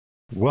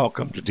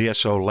Welcome to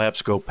DSO Lab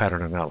Scope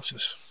Pattern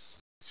Analysis.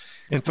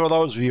 And for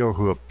those of you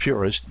who are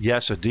purists,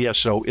 yes, a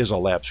DSO is a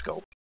lab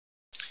scope.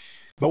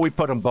 But we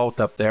put them both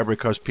up there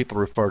because people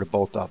refer to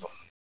both of them.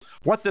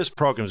 What this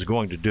program is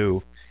going to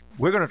do,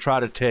 we're going to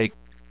try to take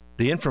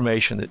the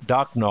information that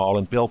Doc Knoll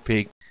and Bill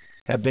Peak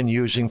have been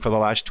using for the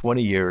last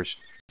 20 years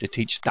to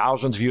teach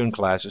thousands of you in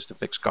classes to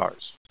fix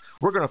cars.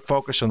 We're going to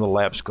focus on the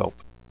lab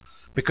scope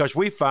because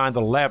we find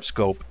the lab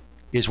scope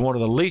is one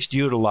of the least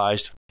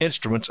utilized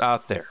instruments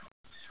out there.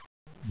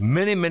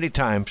 Many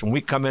times when we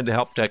come in to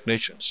help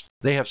technicians,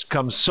 they have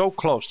come so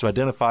close to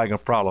identifying a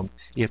problem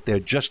if they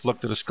just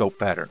looked at a scope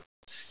pattern.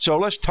 So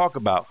let's talk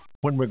about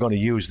when we're going to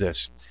use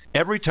this.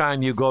 Every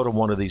time you go to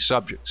one of these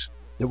subjects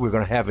that we're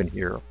going to have in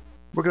here,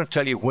 we're going to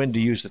tell you when to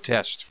use the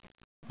test.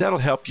 That'll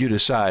help you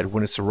decide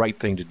when it's the right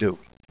thing to do.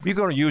 You're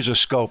going to use a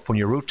scope when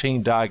your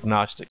routine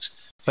diagnostics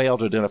fail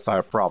to identify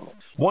a problem.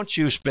 Once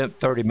you've spent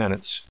 30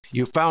 minutes,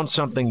 you found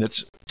something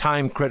that's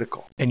time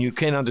critical and you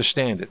can't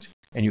understand it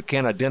and you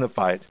can't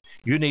identify it,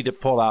 you need to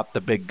pull out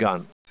the big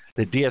gun,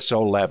 the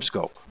DSO lab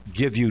scope.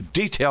 Give you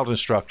detailed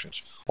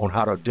instructions on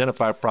how to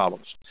identify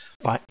problems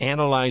by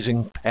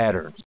analyzing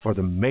patterns for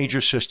the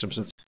major systems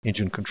of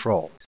engine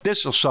control.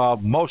 This will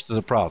solve most of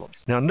the problems.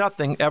 Now,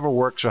 nothing ever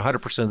works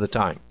 100% of the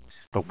time,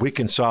 but we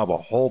can solve a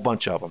whole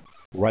bunch of them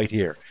right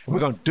here. And we're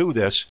going to do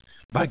this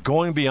by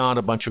going beyond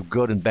a bunch of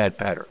good and bad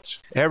patterns.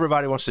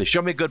 Everybody wants to say,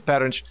 show me good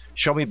patterns,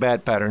 show me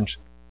bad patterns.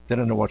 Then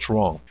I know what's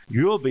wrong.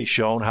 You'll be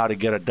shown how to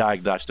get a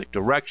diagnostic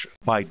direction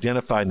by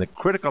identifying the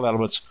critical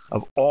elements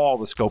of all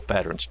the scope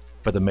patterns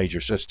for the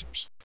major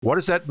systems. What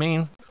does that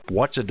mean?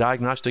 What's a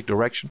diagnostic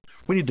direction?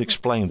 We need to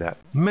explain that.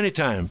 Many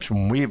times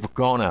when we've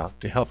gone out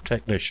to help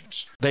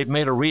technicians, they've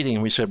made a reading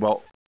and we said,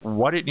 well,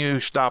 why didn't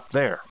you stop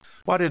there?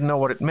 Well, I didn't know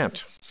what it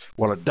meant.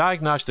 Well, a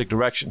diagnostic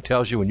direction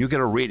tells you when you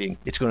get a reading,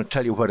 it's going to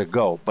tell you where to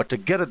go. But to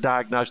get a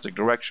diagnostic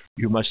direction,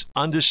 you must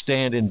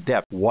understand in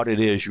depth what it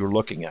is you're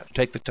looking at.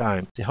 Take the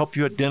time to help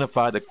you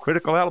identify the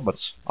critical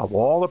elements of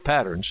all the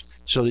patterns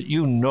so that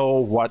you know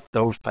what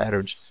those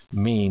patterns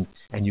mean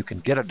and you can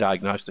get a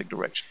diagnostic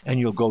direction and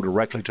you'll go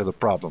directly to the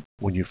problem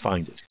when you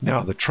find it.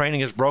 Now, the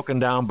training is broken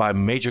down by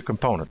major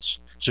components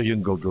so you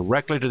can go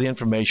directly to the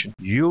information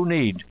you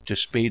need to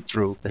speed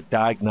through the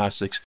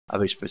diagnostics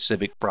of a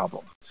specific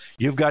problem.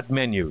 You've got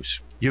menus.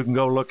 You can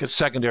go look at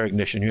secondary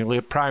ignition. You can look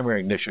at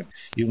primary ignition.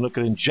 You can look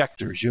at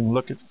injectors. You can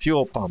look at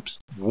fuel pumps.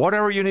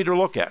 Whatever you need to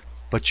look at.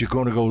 But you're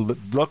going to go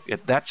look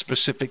at that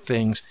specific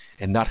things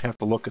and not have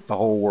to look at the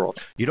whole world.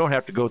 You don't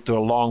have to go through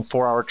a long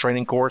 4-hour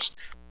training course.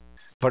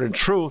 But in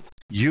truth,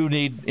 you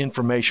need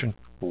information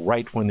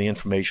right when the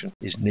information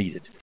is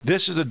needed.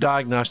 This is a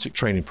diagnostic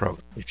training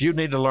program. If you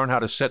need to learn how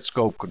to set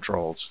scope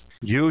controls,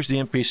 use the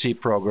MPC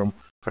program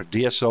for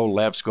DSO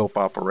lab scope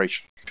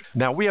operation.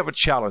 Now, we have a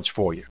challenge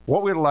for you.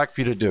 What we'd like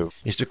for you to do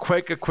is to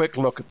take a quick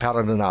look at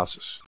pattern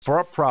analysis for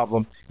a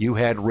problem you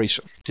had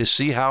recently to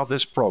see how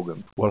this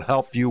program will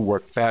help you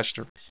work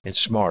faster and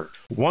smarter.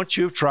 Once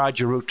you've tried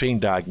your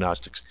routine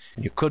diagnostics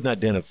and you couldn't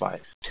identify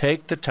it,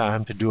 take the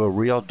time to do a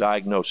real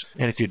diagnosis.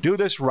 And if you do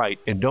this right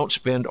and don't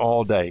spend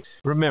all day,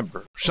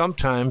 remember,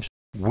 sometimes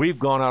we've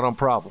gone out on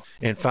problems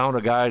and found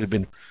a guy that had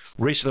been,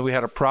 recently we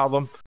had a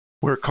problem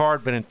where a car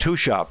had been in 2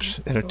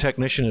 shops and a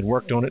technician had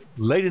worked on it.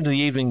 Late in the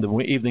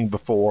evening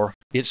before,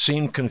 it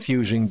seemed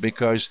confusing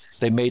because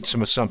they made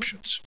some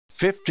assumptions.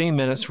 15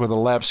 minutes with a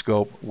lab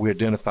scope, we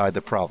identified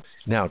the problem.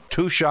 Now,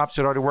 2 shops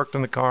had already worked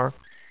on the car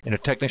and a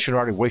technician had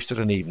already wasted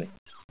an evening.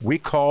 We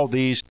call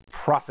these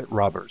profit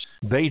robbers.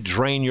 They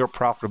drain your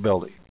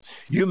profitability.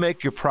 You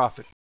make your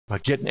profit by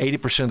getting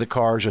 80% of the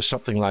cars or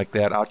something like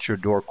that out your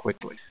door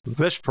quickly.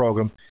 This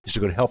program is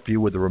going to help you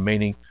with the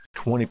remaining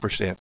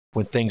 20%.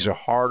 When things are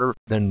harder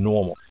than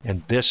normal.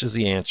 And this is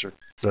the answer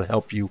to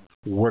help you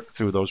work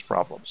through those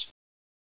problems.